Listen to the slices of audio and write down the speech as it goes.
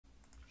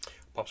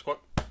Pop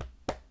Squat,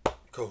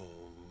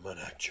 coming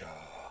at ya.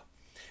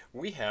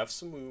 We have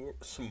some more,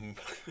 some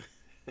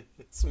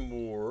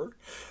more.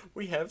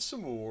 We have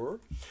some more.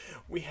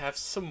 We have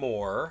some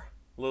more.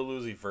 Lil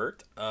Uzi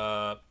Vert.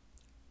 I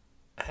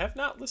have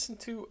not listened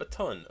to a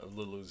ton of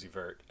Lil Uzi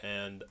Vert,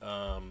 and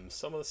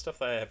some of the stuff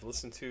that I have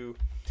listened to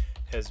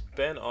has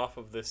been off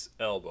of this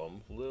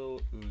album,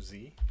 Lil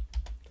Uzi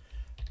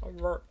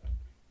Vert.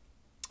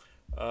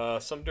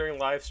 Some during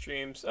live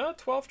streams.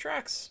 12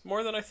 tracks,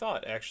 more than I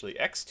thought, actually.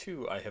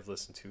 X2 I have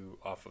listened to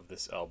off of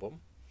this album.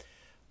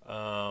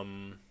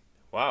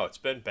 Wow, it's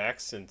been back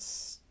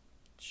since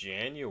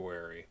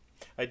January.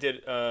 I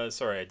did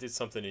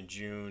something in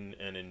June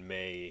and in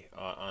May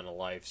on a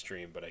live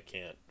stream, but I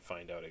can't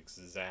find out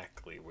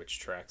exactly which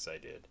tracks I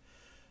did.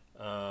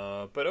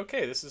 But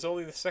okay, this is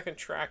only the second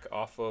track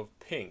off of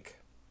Pink.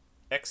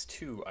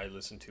 X2 I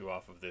listened to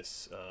off of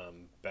this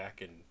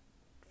back in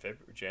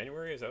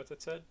January, is that what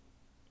that said?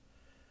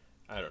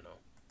 I don't know.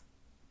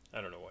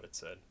 I don't know what it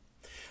said.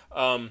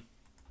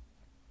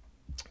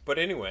 But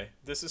anyway,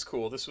 this is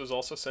cool. This was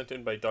also sent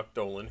in by Duck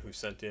Dolan, who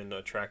sent in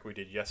a track we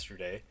did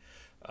yesterday.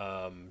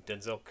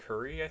 Denzel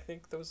Curry, I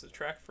think that was the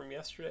track from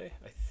yesterday,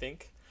 I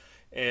think.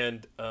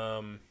 And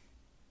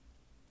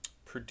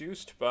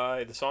produced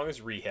by, the song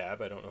is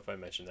Rehab, I don't know if I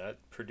mentioned that.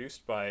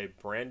 Produced by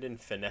Brandon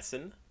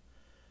Finessen,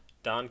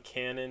 Don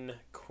Cannon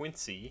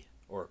Quincy,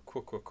 or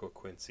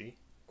Quincy,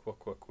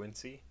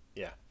 Quincy,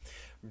 yeah.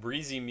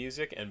 Breezy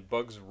Music and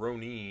Bugs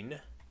Ronine.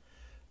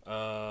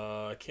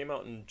 Came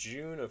out in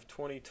June of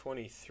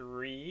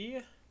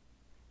 2023.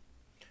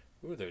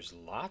 Ooh, there's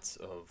lots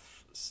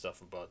of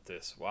stuff about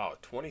this. Wow,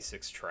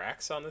 26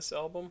 tracks on this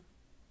album.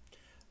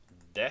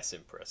 That's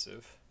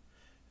impressive.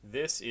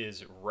 This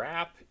is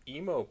rap,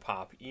 emo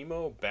pop,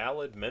 emo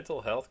ballad,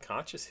 mental health,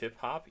 conscious hip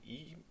hop,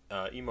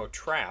 emo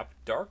trap,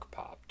 dark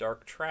pop,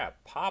 dark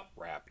trap, pop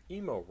rap,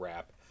 emo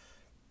rap,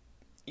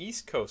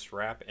 East Coast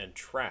rap, and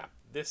trap.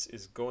 This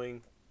is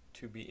going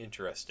to be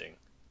interesting.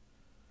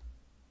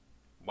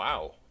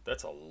 Wow,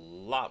 that's a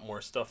lot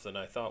more stuff than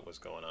I thought was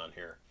going on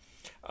here.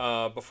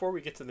 Before we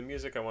get to the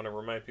music, I want to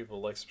remind people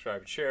to like, subscribe,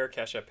 and share.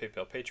 CashApp,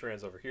 PayPal,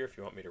 Patreon's over here if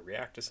you want me to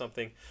react to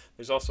something.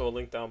 There's also a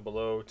link down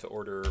below to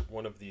order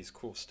one of these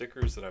cool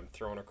stickers that I'm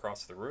throwing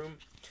across the room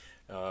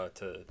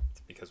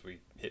because we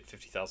hit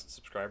 50,000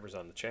 subscribers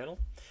on the channel.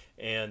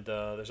 And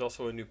there's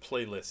also a new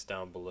playlist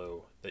down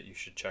below that you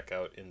should check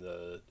out in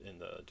the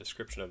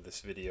description of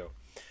this video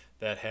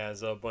that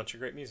has a bunch of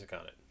great music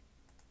on it.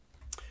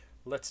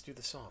 Let's do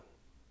the song.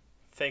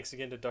 Thanks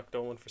again to Duck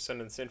Dolan for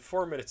sending this in.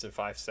 4 minutes and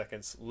 5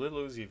 seconds. Lil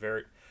Uzi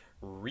Vert,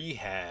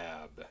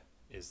 Rehab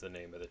is the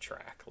name of the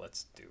track.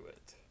 Let's do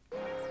it.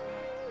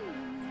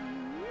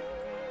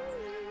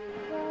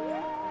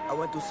 I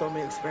went through so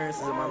many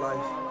experiences in my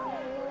life.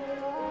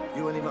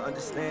 You wouldn't even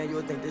understand. You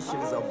would think this shit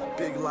is a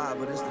big lie,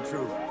 but it's the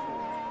truth.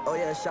 Oh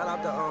yeah, shout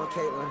out to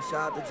Caitlin,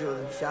 shout out to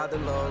Julie, shout out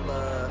to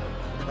Lola.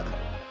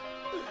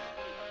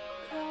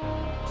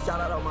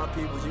 Shout out all my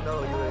peoples, you know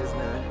who you is,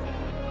 man.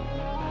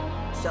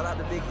 Shout out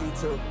to Big E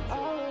too.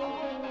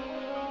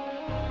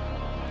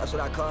 That's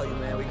what I call you,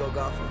 man. We go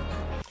golfing.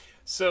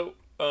 So,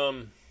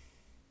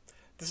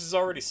 this is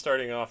already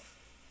starting off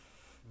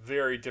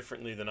very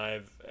differently than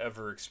I've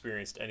ever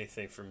experienced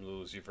anything from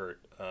Lil Uzi Vert.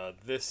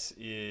 This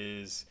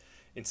is,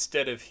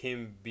 instead of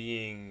him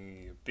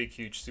being big,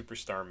 huge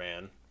superstar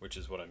man, which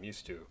is what I'm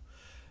used to,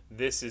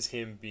 this is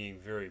him being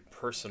very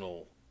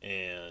personal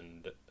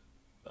and,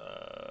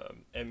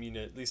 I mean,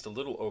 at least a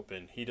little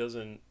open. He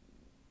doesn't,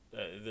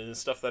 the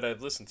stuff that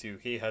I've listened to,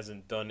 he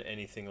hasn't done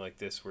anything like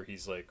this where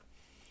he's like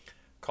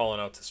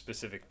calling out to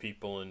specific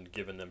people and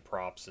giving them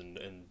props and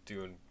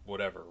doing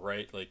whatever,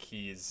 right? Like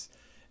he's,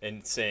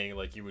 and saying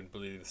like, you wouldn't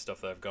believe the stuff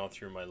that I've gone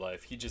through in my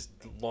life. He just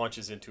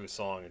launches into a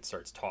song and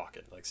starts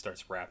talking, like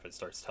starts rapping,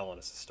 starts telling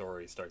us a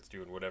story, starts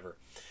doing whatever.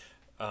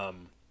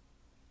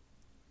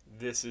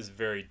 This is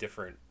very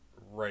different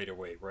right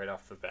away, right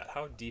off the bat.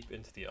 How deep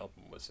into the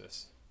album was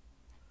this?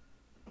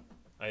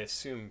 I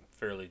assume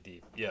fairly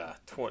deep. Yeah,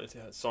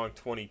 song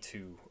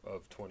 22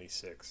 of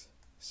 26.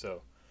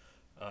 So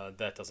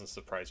that doesn't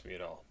surprise me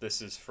at all.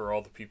 This is for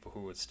all the people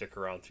who would stick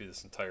around through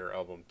this entire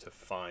album to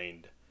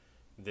find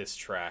this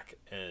track,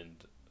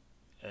 and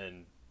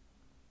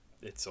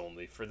it's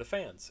only for the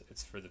fans.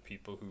 It's for the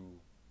people who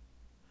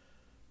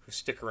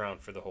stick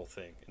around for the whole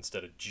thing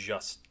instead of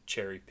just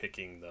cherry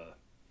picking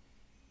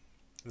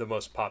the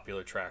most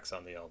popular tracks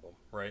on the album,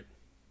 right?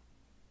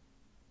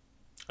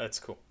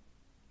 That's cool.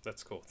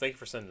 That's cool. Thank you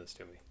for sending this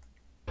to me.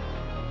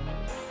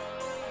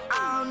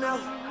 I'll never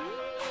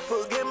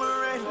forget my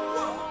rain.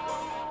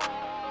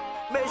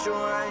 Make sure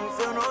I ain't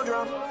feel no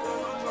drum.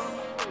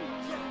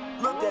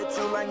 Looked at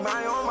you like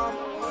my own mom.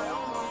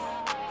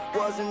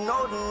 Wasn't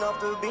old enough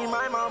to be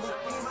my mom,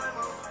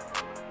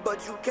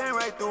 but you came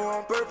right through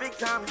on perfect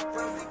time.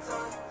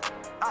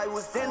 I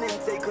was in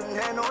intake, couldn't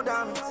handle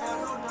diamonds,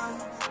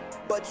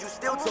 but you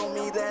still told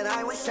me that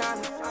I was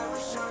shining.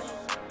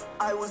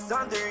 I was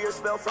under your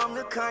spell from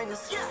the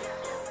kindness.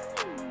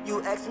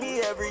 You asked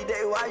me every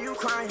day why you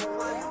crying.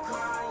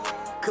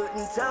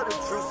 Couldn't tell the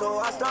truth, so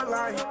I start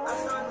lying.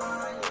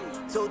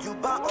 Told you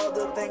about all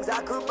the things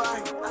I could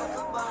buy.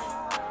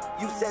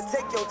 You said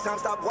take your time,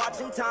 stop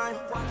watching time.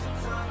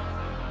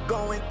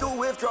 Going through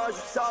withdrawals,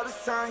 you saw the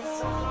signs.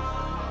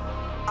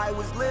 I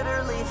was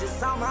literally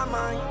just on my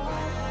mind.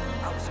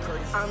 I was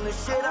crazy. I'm the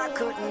shit, I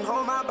couldn't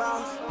hold my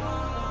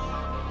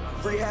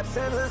bows. Rehab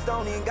centers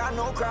don't even got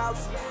no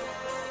crowds.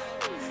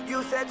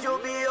 You said you'll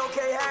be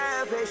okay,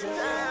 have patience.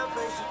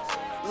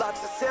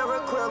 Lots of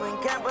Seroquel and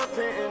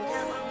gabapentin.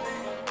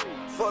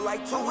 For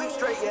like 2 weeks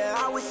straight, yeah,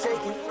 I was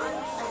shaking.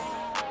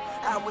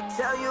 I would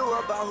tell you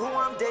about who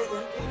I'm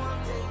dating.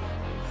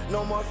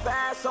 No more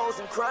fast hoes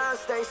and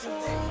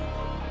crustaceans.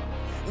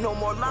 No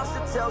more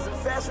lobster tails and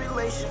fast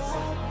relations.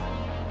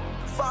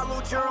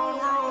 Followed your own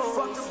rules,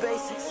 fuck the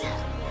basics.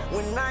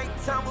 When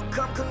nighttime would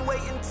come, couldn't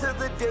wait until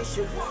the day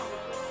shift.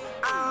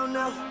 I'll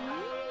never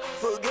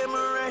forget my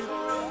rain.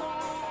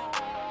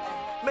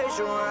 Make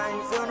sure I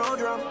ain't feel no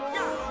drama.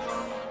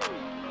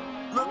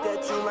 Looked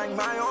at you like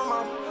my own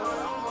mama.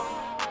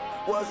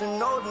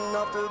 Wasn't old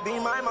enough to be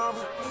my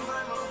mama.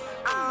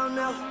 I'll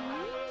never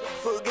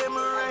forget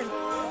my rain.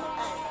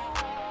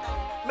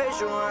 Make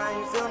sure I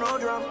ain't feel no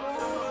drama.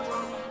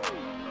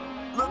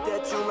 Looked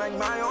at you like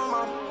my own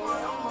mama.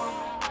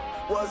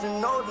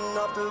 Wasn't old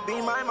enough to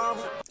be my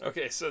mama.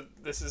 Okay, so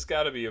this has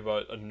got to be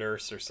about a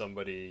nurse or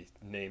somebody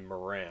named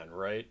Moran,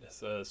 right?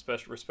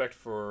 Special respect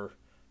for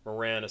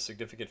Moran, a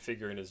significant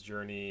figure in his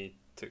journey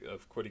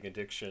of quitting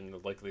addiction,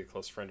 likely a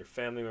close friend or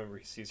family member.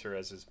 He sees her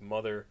as his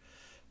mother.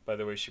 By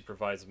the way, she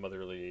provides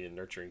motherly and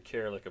nurturing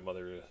care like a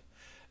mother.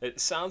 It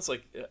sounds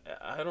like,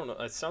 I don't know,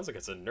 it sounds like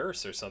it's a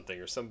nurse or something,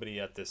 or somebody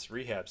at this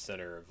rehab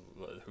center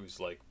who's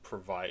like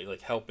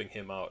helping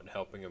him out and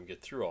helping him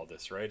get through all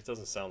this, right? It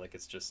doesn't sound like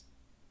it's just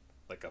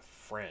like a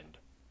friend.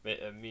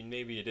 I mean,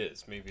 maybe it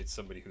is. Maybe it's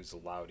somebody who's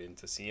allowed in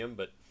to see him,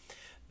 but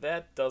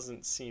that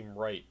doesn't seem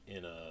right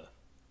in a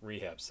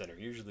rehab center.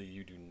 Usually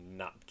you do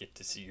not get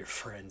to see your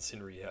friends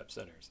in rehab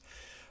centers.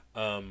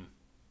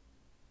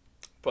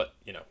 But,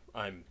 you know,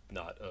 I'm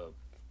not a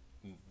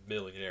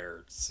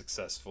millionaire,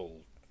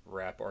 successful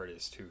rap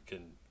artist who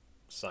can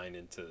sign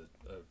into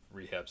a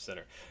rehab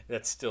center.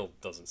 That still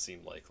doesn't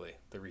seem likely.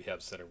 The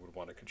rehab center would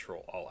want to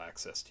control all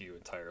access to you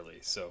entirely.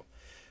 So,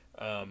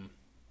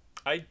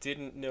 I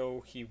didn't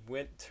know he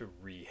went to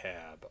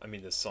rehab. I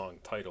mean, the song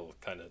title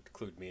kind of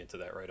clued me into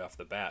that right off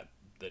the bat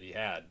that he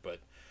had,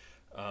 but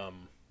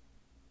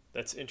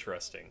that's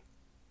interesting.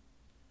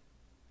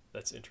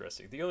 That's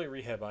interesting. The only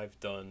rehab I've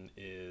done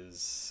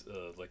is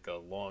like a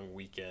long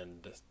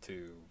weekend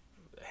to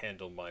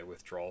handle my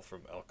withdrawal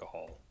from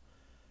alcohol.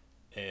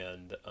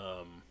 And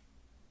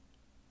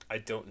I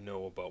don't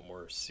know about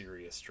more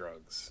serious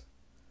drugs.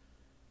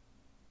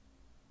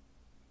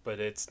 But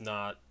it's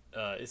not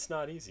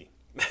easy.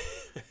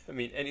 I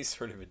mean, any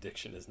sort of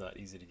addiction is not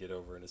easy to get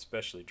over, and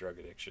especially drug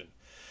addiction,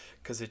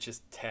 because it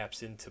just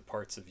taps into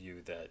parts of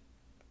you that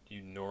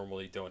you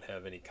normally don't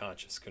have any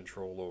conscious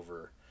control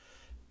over,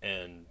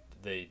 and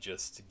they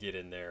just get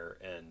in there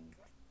and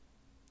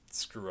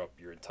screw up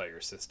your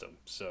entire system.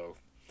 So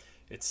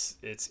it's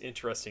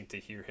interesting to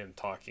hear him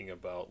talking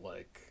about,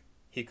 like,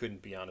 he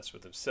couldn't be honest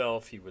with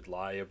himself. He would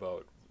lie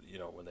about, you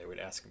know, when they would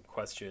ask him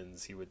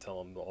questions, he would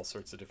tell them all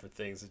sorts of different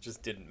things. It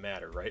just didn't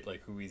matter, right?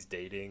 Like who he's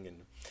dating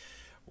and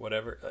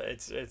whatever.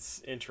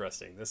 It's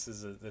interesting. This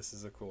is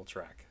a cool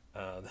track.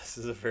 This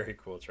is a very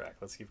cool track.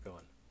 Let's keep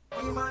going.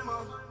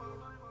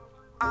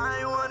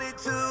 I wanted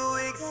to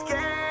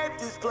escape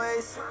this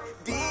place.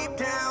 Deep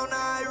down,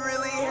 I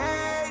really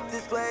hate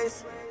this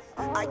place.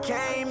 I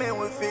came in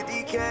with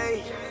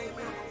 50K.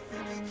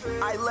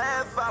 I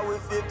left out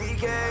with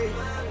 50K.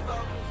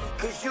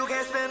 Cause you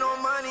can't spend no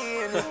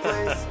money in this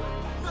place.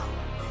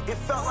 It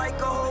felt like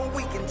a whole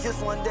week in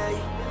just one day.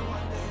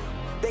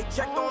 They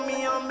checked on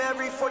me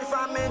every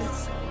 45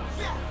 minutes.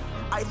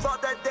 I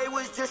thought that they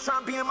was just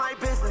trying to be in my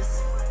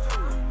business.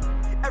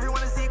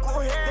 Everyone is equal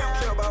here. They don't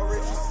care about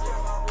riches.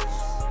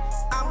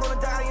 I'm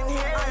gonna die in here.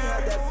 I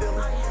had that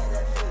feeling.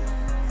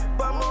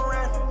 But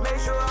Moran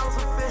made sure I was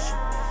efficient.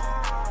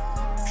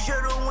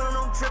 Should've went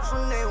on them trips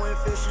when they went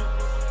fishing.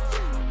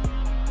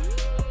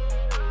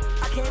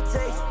 I can't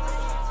take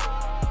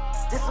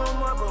this no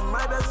more, but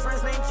my best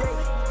friend's named Jake.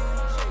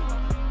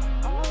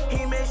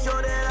 He made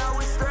sure that I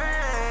was straight.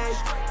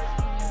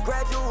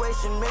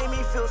 Graduation made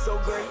me feel so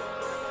great.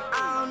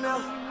 I'll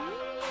never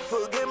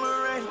forget my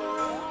rain.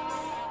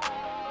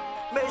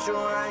 Made sure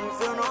I ain't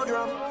feel no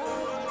drama.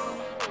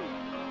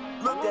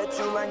 Looked at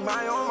you like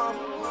my own mama.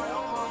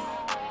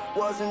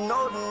 Wasn't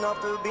old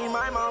enough to be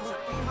my mama.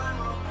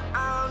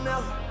 I'll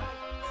never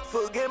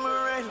forget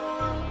my rain.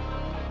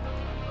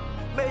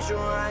 Made sure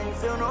I ain't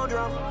feel no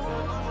drama.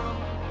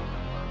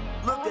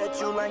 Looked at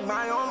you like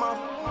my own mama.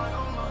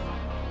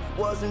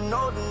 Wasn't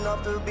old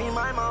enough to be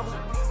my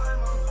mama.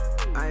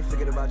 I ain't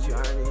forget about you,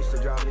 Iron. You used to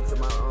drive me to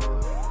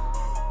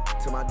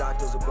my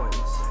doctor's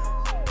appointments.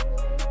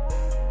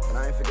 And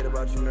I ain't forget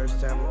about you, Nurse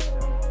Tamara,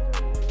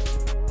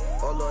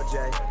 or Lord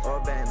J, or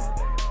Bannon,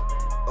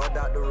 or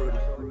Dr. Rudy.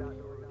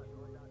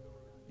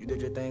 You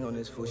did your thing on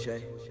this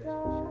Fouché.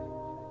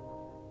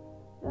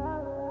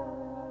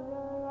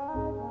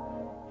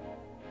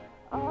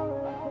 All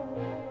right.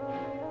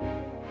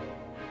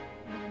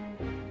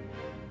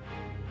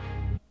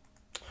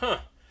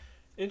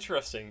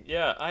 Interesting.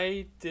 Yeah,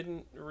 I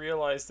didn't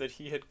realize that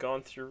he had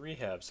gone through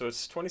rehab. So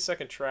it's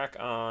 22nd track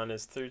on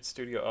his third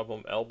studio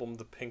album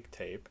The Pink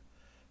Tape.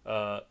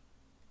 Uh,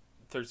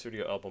 third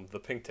studio album, The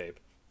Pink Tape.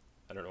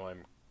 I don't know why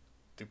I'm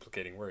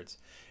duplicating words.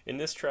 In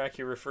this track,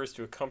 he refers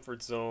to a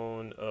comfort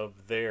zone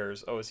of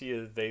theirs. Oh, is he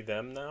a they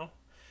them now?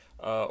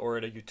 Or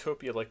at a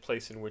utopia-like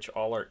place in which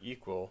all are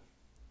equal.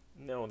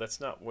 No, that's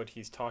not what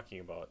he's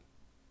talking about.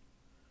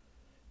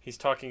 He's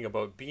talking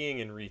about being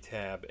in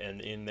rehab,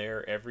 and in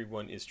there,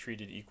 everyone is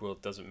treated equal.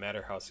 It doesn't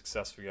matter how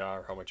successful you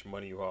are, how much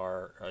money you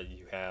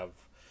have,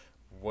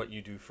 what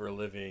you do for a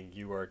living.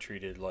 You are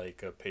treated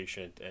like a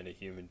patient and a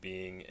human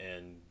being,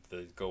 and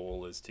the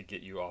goal is to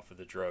get you off of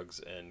the drugs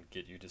and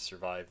get you to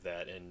survive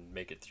that and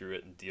make it through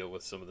it and deal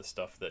with some of the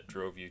stuff that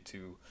drove you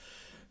to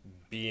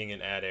being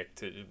an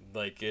addict.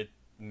 Like, it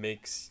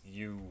makes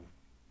you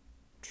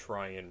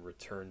try and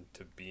return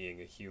to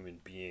being a human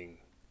being.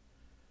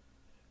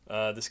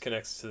 This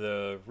connects to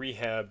the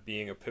rehab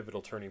being a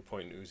pivotal turning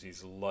point in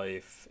Uzi's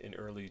life. In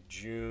early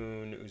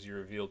June, Uzi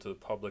revealed to the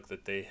public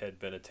that they had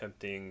been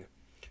attempting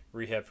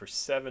rehab for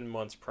 7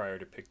 months prior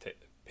to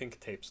Pink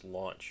Tape's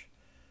launch.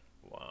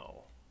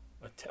 Wow.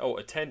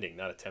 Attending,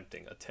 not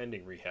attempting.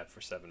 Attending rehab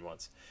for 7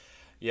 months.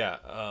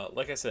 Yeah,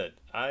 like I said,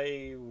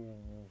 I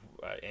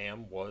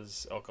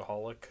was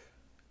alcoholic.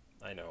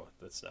 I know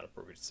that's not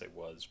appropriate to say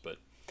was, but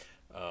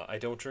I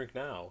don't drink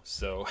now,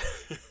 so...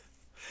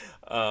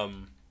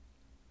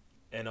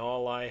 and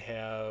all I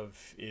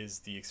have is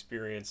the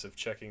experience of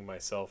checking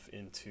myself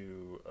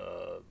into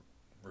a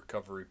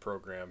recovery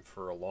program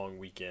for a long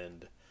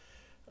weekend.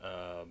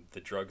 The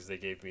drugs they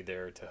gave me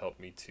there to help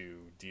me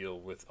to deal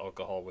with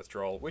alcohol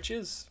withdrawal, which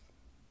is,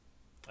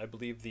 I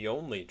believe, the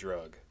only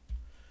drug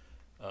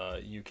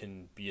you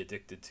can be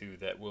addicted to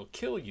that will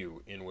kill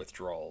you in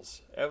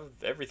withdrawals.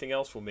 Everything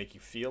else will make you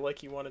feel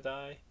like you want to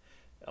die.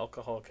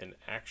 Alcohol can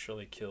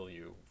actually kill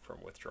you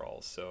from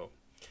withdrawals, so...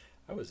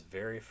 I was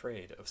very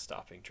afraid of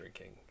stopping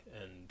drinking,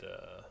 and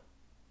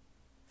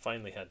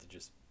finally had to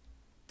just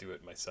do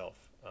it myself.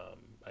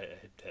 I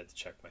had to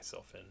check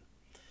myself in.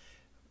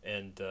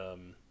 And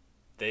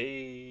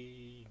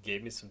they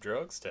gave me some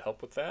drugs to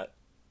help with that.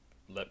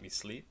 Let me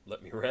sleep,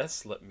 let me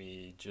rest, let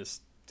me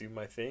just do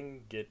my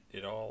thing, get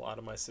it all out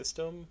of my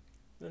system.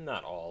 And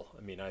not all.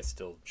 I mean, I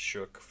still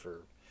shook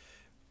for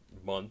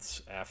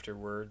months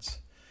afterwards.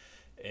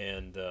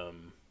 And...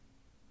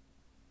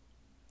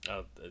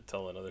 I'll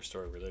tell another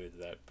story related to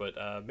that, but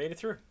made it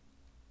through,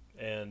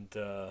 and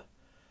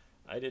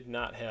I did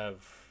not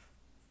have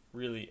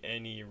really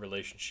any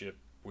relationship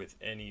with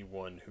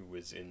anyone who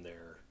was in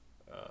there,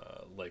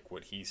 like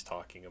what he's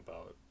talking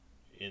about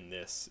in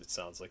this. It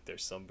sounds like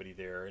there's somebody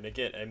there, and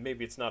again, and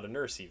maybe it's not a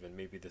nurse even,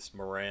 maybe this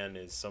Moran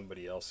is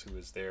somebody else who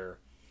is there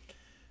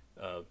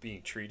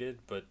being treated,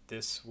 but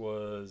this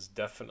was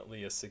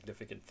definitely a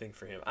significant thing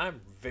for him. I'm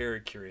very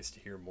curious to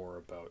hear more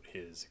about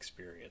his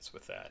experience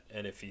with that,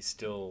 and if he's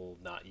still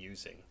not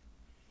using.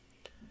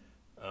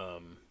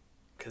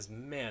 Because,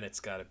 man, it's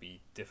got to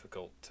be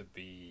difficult to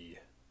be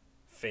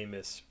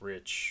famous,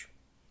 rich,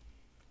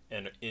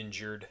 and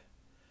injured,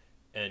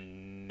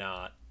 and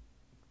not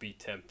be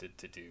tempted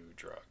to do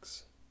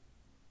drugs.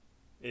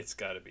 It's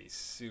got to be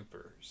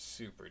super,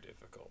 super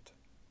difficult.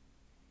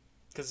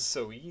 Because it's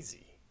so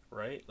easy.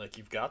 Right? Like,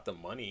 you've got the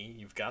money,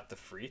 you've got the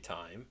free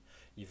time,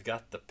 you've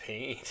got the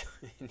pain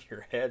in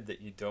your head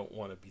that you don't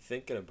want to be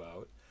thinking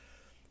about.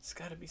 It's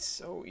got to be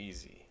so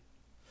easy.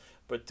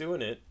 But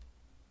doing it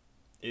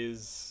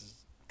is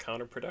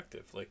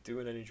counterproductive. Like,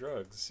 doing any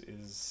drugs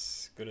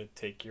is going to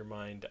take your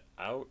mind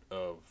out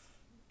of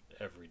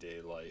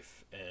everyday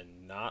life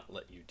and not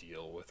let you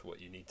deal with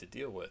what you need to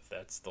deal with.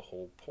 That's the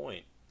whole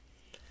point.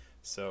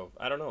 So,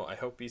 I don't know. I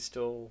hope he's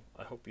still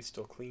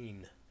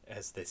clean,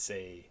 as they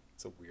say.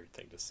 It's a weird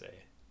thing to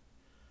say.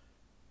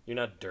 You're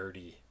not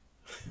dirty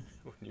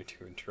when you're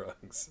doing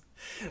drugs.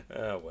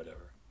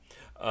 Whatever.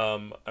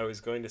 I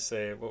was going to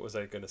say, what was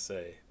I going to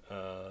say?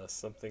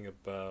 Something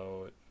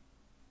about...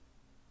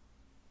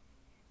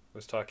 I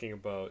was talking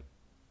about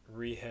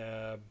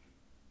rehab.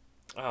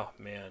 Oh,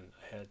 man.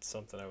 I had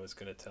something I was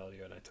going to tell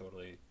you, and I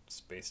totally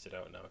spaced it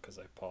out now because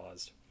I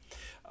paused.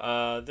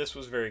 This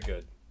was very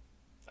good.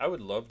 I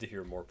would love to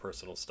hear more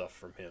personal stuff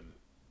from him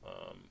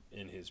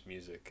in his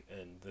music,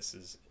 and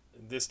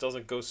this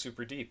doesn't go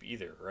super deep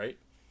either, right?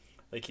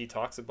 Like, he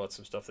talks about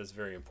some stuff that's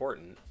very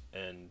important,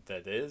 and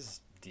that is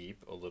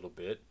deep a little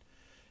bit.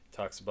 He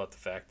talks about the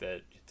fact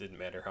that it didn't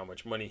matter how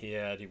much money he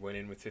had. He went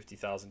in with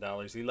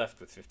 $50,000. He left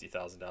with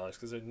 $50,000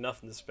 because there's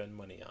nothing to spend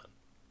money on.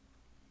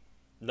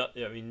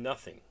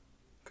 Nothing.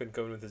 Couldn't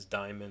go in with his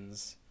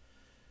diamonds.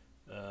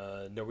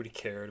 Nobody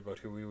cared about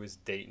who he was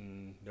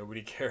dating.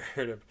 Nobody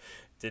cared.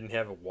 Didn't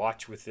have a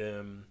watch with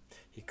him.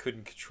 He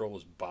couldn't control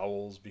his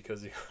bowels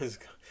because he was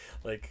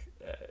like,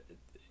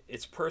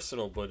 it's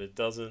personal, but it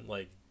doesn't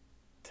like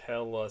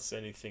tell us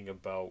anything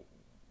about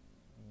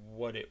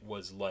what it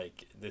was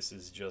like. This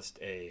is just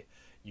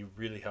you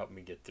really helped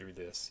me get through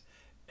this,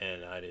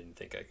 and I didn't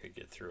think I could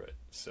get through it.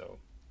 So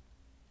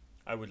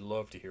I would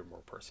love to hear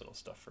more personal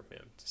stuff from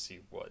him to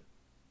see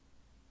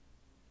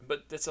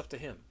But that's up to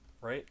him,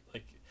 right?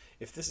 Like,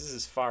 if this is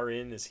as far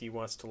in as he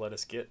wants to let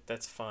us get,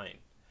 that's fine.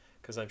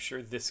 Because I'm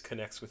sure this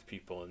connects with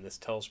people, and this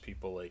tells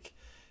people, like,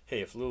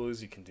 hey, if Lil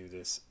Uzi can do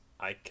this,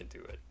 I can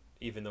do it.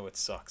 Even though it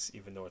sucks,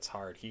 even though it's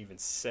hard. He even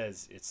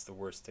says it's the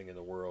worst thing in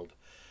the world.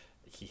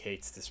 He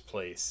hates this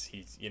place.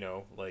 He's, you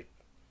know, like...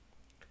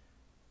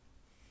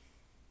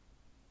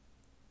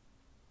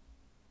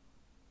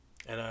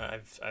 And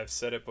I've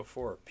said it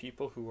before.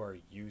 People who are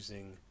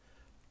using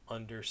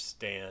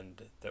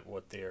understand that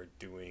what they are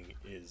doing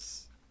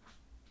is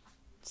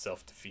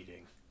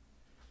self-defeating,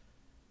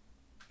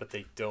 but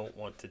they don't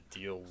want to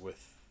deal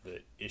with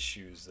the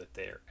issues that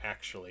they're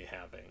actually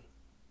having.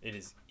 It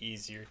is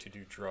easier to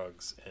do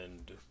drugs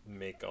and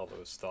make all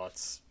those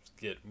thoughts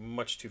get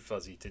much too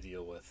fuzzy to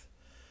deal with.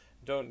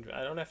 I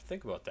don't have to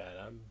think about that.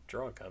 I'm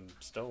drunk, I'm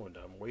stoned,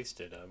 I'm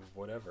wasted, I'm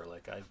whatever.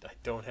 Like, I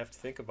don't have to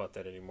think about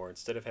that anymore.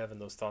 Instead of having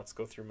those thoughts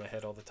go through my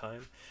head all the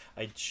time,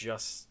 I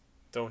just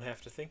don't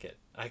have to think it.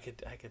 I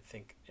could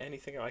think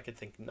anything, I could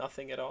think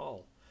nothing at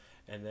all.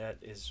 And that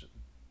is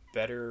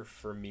better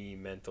for me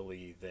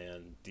mentally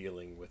than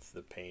dealing with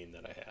the pain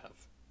that I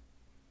have.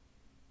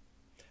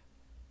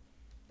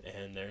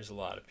 And there's a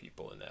lot of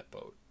people in that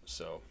boat,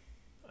 so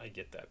I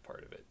get that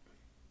part of it.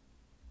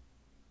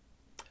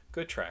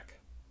 Good track.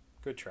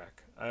 Good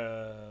track.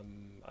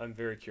 I'm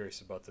very curious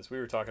about this. We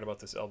were talking about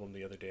this album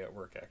the other day at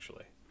work,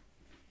 actually.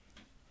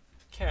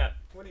 Cat,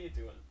 what are you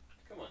doing?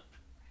 Come on.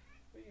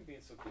 Why are you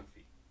being so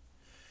goofy?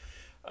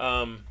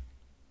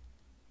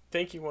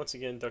 Thank you once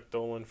again, Duck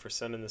Dolan, for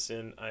sending this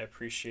in. I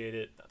appreciate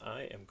it.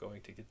 I am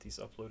going to get these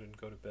uploaded and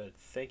go to bed.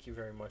 Thank you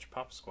very much.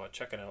 Papa Squad,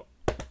 checking out.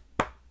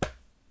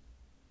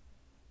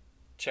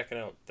 Checking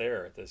out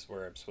there. This is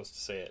where I'm supposed to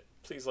say it.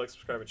 Please like,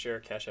 subscribe, and share.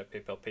 Cash App,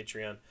 PayPal,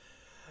 Patreon.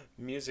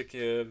 Music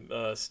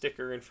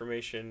sticker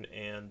information,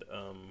 and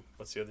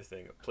what's the other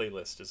thing? A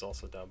playlist is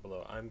also down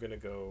below. I'm going to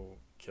go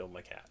kill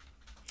my cat.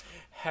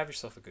 Have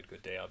yourself a good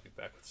day. I'll be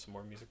back with some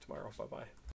more music tomorrow. Bye-bye.